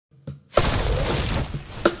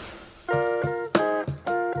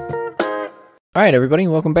Alright everybody,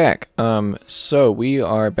 welcome back. So we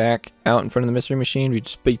are back out in front of the mystery machine. We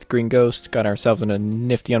just beat the green ghost, got ourselves in a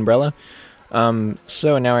nifty umbrella.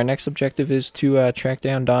 So now our next objective is to track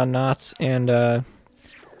down Don Knotts and well,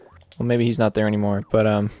 maybe he's not there anymore,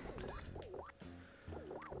 but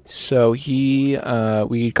so we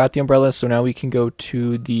got the umbrella, so now we can go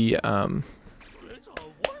to the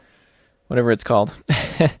whatever it's called.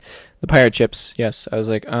 The pirate ships. Yes, I was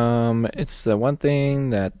like, it's the one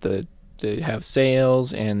thing that they have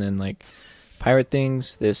sails and then like pirate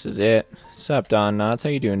things. This is it. Sup, Don Knotts?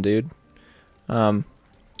 How you doing, dude? But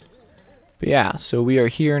yeah, so we are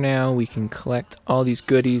here now. We can collect all these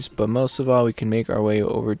goodies, but most of all, we can make our way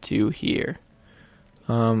over to here.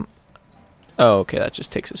 Oh, okay, that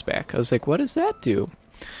just takes us back. I was like, what does that do?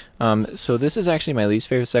 So this is actually my least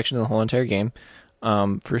favorite section of the whole entire game,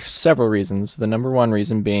 for several reasons. The number one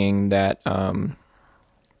reason being that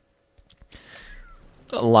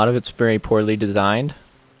a lot of it's very poorly designed.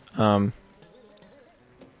 I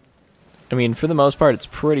mean, for the most part, it's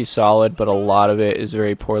pretty solid, but a lot of it is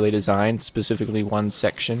very poorly designed, specifically one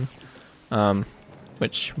section,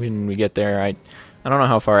 which when we get there, I don't know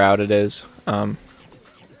how far out it is, but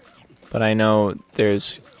I know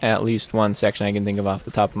there's at least one section I can think of off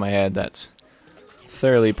the top of my head that's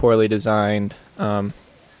thoroughly poorly designed, and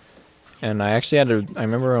I actually had to, I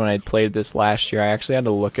remember when I played this last year, I actually had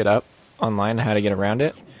to look it up online how to get around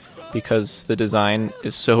it because the design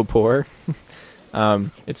is so poor.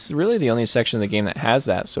 It's really the only section of the game that has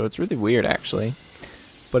that, so it's really weird actually.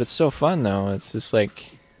 But it's so fun though. It's just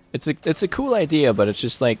like it's a cool idea, but it's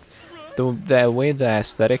just like the way the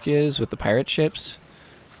aesthetic is with the pirate ships,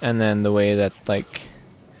 and then the way that like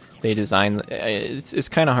they design it's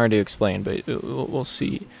kind of hard to explain, but we'll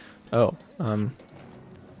see. Oh,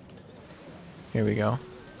 here we go.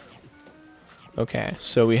 Okay,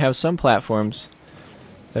 so we have some platforms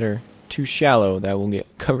that are too shallow that will get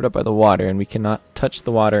covered up by the water, and we cannot touch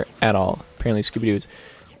the water at all. Apparently Scooby-Doo is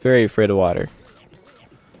very afraid of water.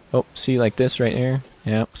 Oh, see, like this right here?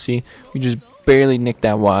 Yep, see? We just barely nicked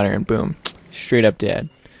that water, and boom, straight up dead.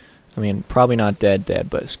 I mean, probably not dead,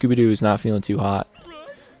 but Scooby-Doo is not feeling too hot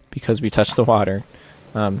because we touched the water.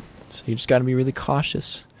 So you just gotta be really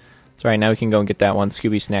cautious. It's alright, now we can go and get that one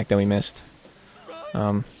Scooby snack that we missed.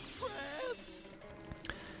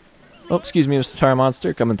 Oh, excuse me, Mr. Tar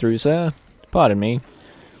Monster, coming through, sir. Pardon me.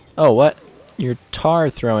 Oh, what? Your tar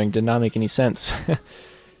throwing did not make any sense.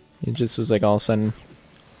 It just was like all of a sudden,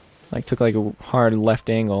 like took like a hard left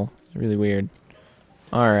angle. Really weird.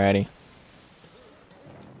 Alrighty.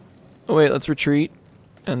 Oh wait, let's retreat,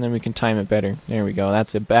 and then we can time it better. There we go.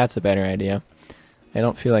 That's a better idea. I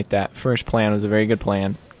don't feel like that first plan was a very good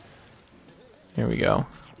plan. There we go.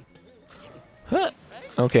 Huh.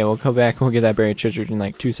 Okay, we'll go back and we'll get that buried treasure in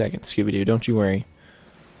like 2 seconds, Scooby-Doo, don't you worry.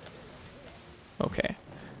 Okay.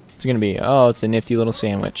 It's gonna be, oh, it's a nifty little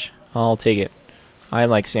sandwich. I'll take it. I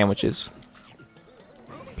like sandwiches.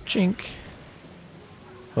 Chink.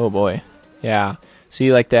 Oh boy. Yeah.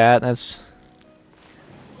 See, like that, that's...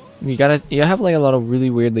 You have like a lot of really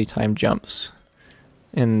weirdly timed jumps.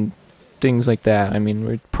 And things like that. I mean,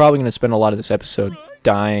 we're probably gonna spend a lot of this episode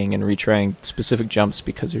dying and retrying specific jumps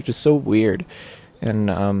because they're just so weird.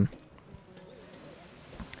 And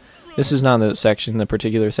this is not the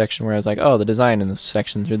particular section where I was like, oh, the design in this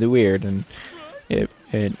section is really weird, and it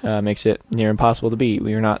makes it near impossible to beat.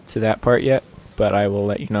 We are not to that part yet, but I will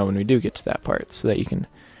let you know when we do get to that part so that you can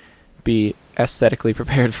be aesthetically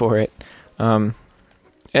prepared for it. I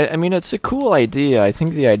mean, it's a cool idea. I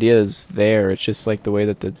think the idea is there. It's just like the way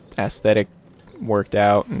that the aesthetic worked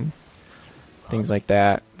out and things like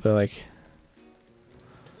that. But like,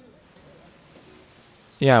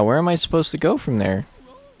 yeah, where am I supposed to go from there?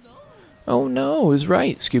 Oh no, it was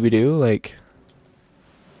right, Scooby-Doo. Like,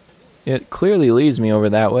 it clearly leads me over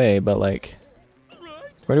that way, but like,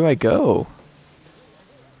 where do I go?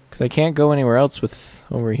 Because I can't go anywhere else with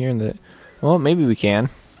over here in the... Well, maybe we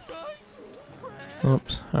can.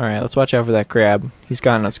 Oops. Alright, let's watch out for that crab. He's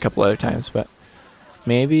gotten us a couple other times, but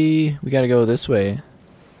maybe we gotta go this way.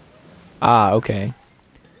 Ah, okay.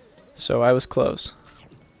 So I was close.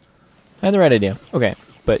 I had the right idea. Okay.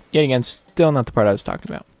 But yet again, still not the part I was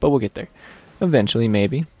talking about. But we'll get there. Eventually,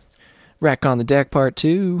 maybe. Wreck on the deck part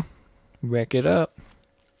 2. Wreck it up.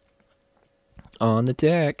 On the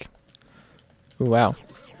deck. Ooh, wow.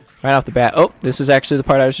 Right off the bat. Oh, this is actually the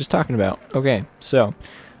part I was just talking about. Okay, so.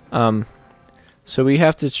 So we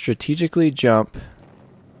have to strategically jump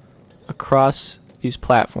across these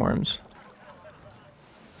platforms.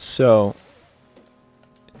 So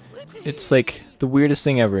it's like the weirdest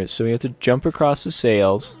thing ever. So we have to jump across the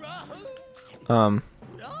sails, or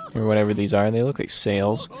whatever these are. They look like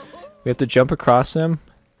sails. we have to jump across them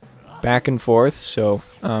back and forth. So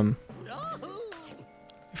I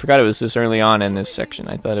forgot it was this early on in this section.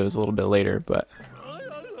 I thought it was a little bit later, but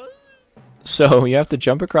so you have to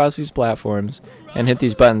jump across these platforms and hit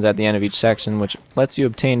these buttons at the end of each section, which lets you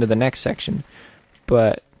obtain to the next section.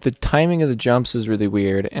 But the timing of the jumps is really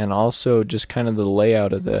weird, and also just kind of the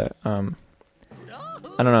layout of the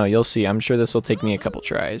I don't know, you'll see. I'm sure this will take me a couple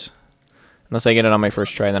tries. Unless I get it on my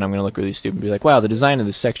first try, then I'm going to look really stupid and be like, wow, the design of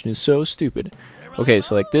this section is so stupid. Okay,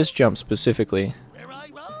 so like this jump specifically.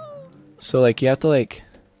 So like you have to like...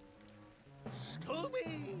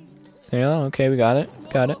 There you go, okay, we got it.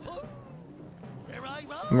 Got it.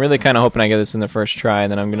 I'm really kind of hoping I get this in the first try,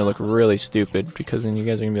 and then I'm going to look really stupid, because then you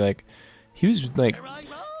guys are going to be like, he was like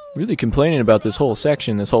really complaining about this whole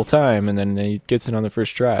section this whole time, and then he gets it on the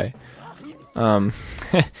first try.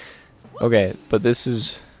 Okay, but this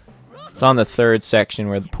is... It's on the third section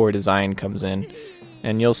where the poor design comes in,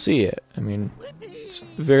 and you'll see it. I mean, it's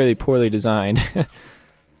very poorly designed.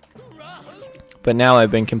 But now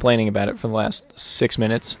I've been complaining about it for the last 6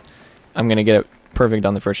 minutes. I'm gonna get it perfect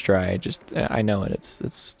on the first try. I know it.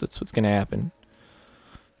 That's what's gonna happen.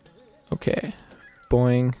 Okay,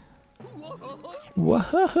 boing.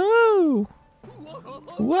 Wahoo!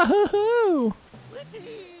 Wahoo!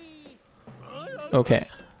 Okay.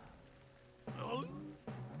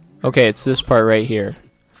 Okay, it's this part right here.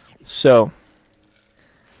 So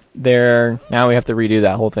now we have to redo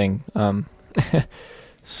that whole thing.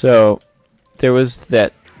 So there was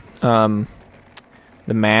that the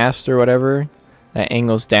mast or whatever that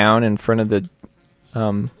angles down in front of the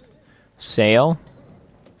sail.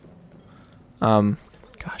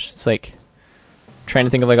 Gosh, it's like trying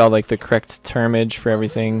to think of like all like the correct termage for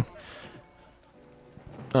everything.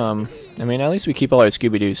 I mean, at least we keep all our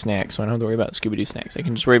Scooby-Doo snacks, so I don't have to worry about Scooby-Doo snacks. I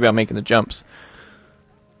can just worry about making the jumps.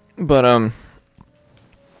 But,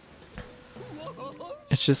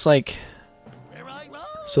 it's just like...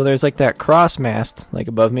 So there's like that cross mast, like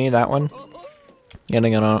above me, that one. And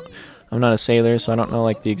again, I'm not a sailor, so I don't know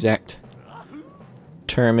like the exact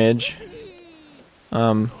termage.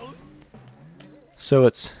 So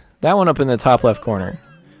it's that one up in the top left corner.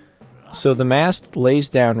 So the mast lays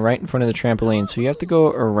down right in front of the trampoline, so you have to go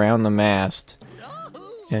around the mast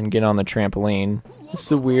and get on the trampoline. It's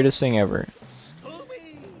the weirdest thing ever.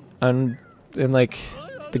 And like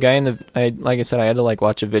the guy in the, like I said, I had to like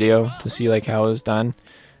watch a video to see like how it was done,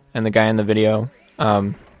 and the guy in the video,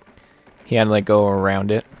 he had to like go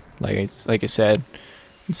around it, like I said.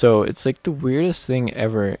 And so it's like the weirdest thing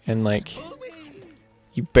ever, and like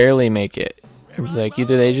you barely make it. It's like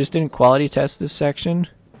either they just didn't quality test this section,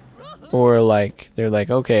 or like they're like,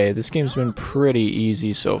 okay, this game's been pretty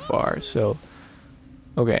easy so far, so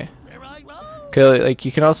okay. Cause like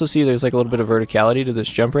you can also see there's like a little bit of verticality to this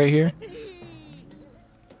jump right here.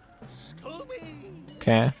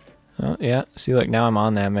 Okay. Oh yeah. See, like now I'm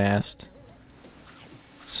on that mast.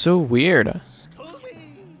 It's so weird.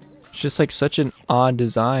 It's just like such an odd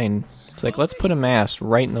design. It's like, let's put a mast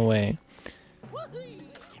right in the way.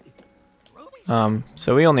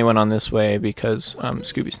 So we only went on this way because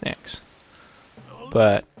Scooby snacks.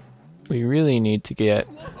 But we really need to get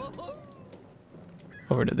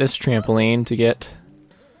over to this trampoline to get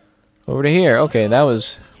over to here. Okay, that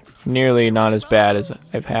was nearly not as bad as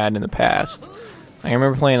I've had in the past. I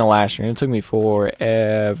remember playing it last year, and it took me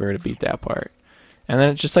forever to beat that part. And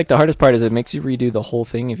then it's just like the hardest part is it makes you redo the whole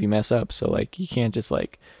thing if you mess up. So like you can't just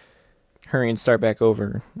like hurry and start back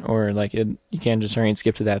over, or like you can't just hurry and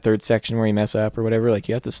skip to that third section where you mess up or whatever. Like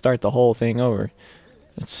you have to start the whole thing over.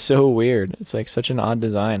 It's so weird. It's like such an odd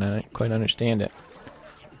design. I don't quite understand it.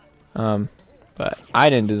 But I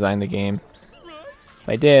didn't design the game. If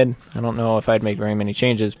I did, I don't know if I'd make very many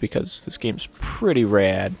changes because this game's pretty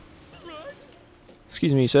rad.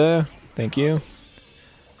 Excuse me, sir. Thank you.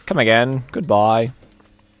 Come again. Goodbye.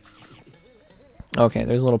 Okay,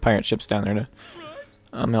 there's little pirate ships down there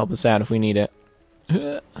to help us out if we need it.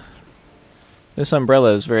 This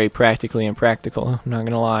umbrella is very practically impractical, I'm not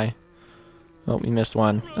gonna lie. Oh, we missed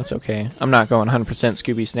one. That's okay. I'm not going 100%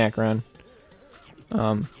 Scooby snack run.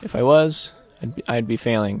 If I was, I'd be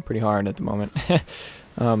failing pretty hard at the moment.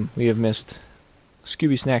 We have missed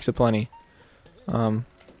Scooby snacks aplenty. Let's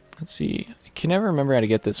see. I can never remember how to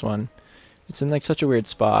get this one. It's in like such a weird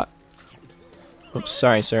spot. Oops,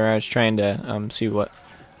 sorry, sir. I was trying to see what.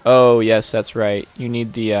 Oh, yes, that's right. You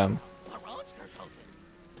need the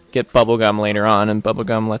get bubblegum later on, and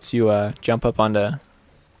bubblegum lets you jump up onto.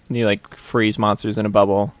 You like freeze monsters in a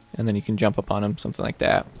bubble, and then you can jump up on them, something like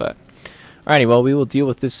that. But alrighty, well, we will deal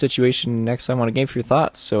with this situation next time on A Game for Your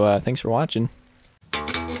Thoughts. So thanks for watching.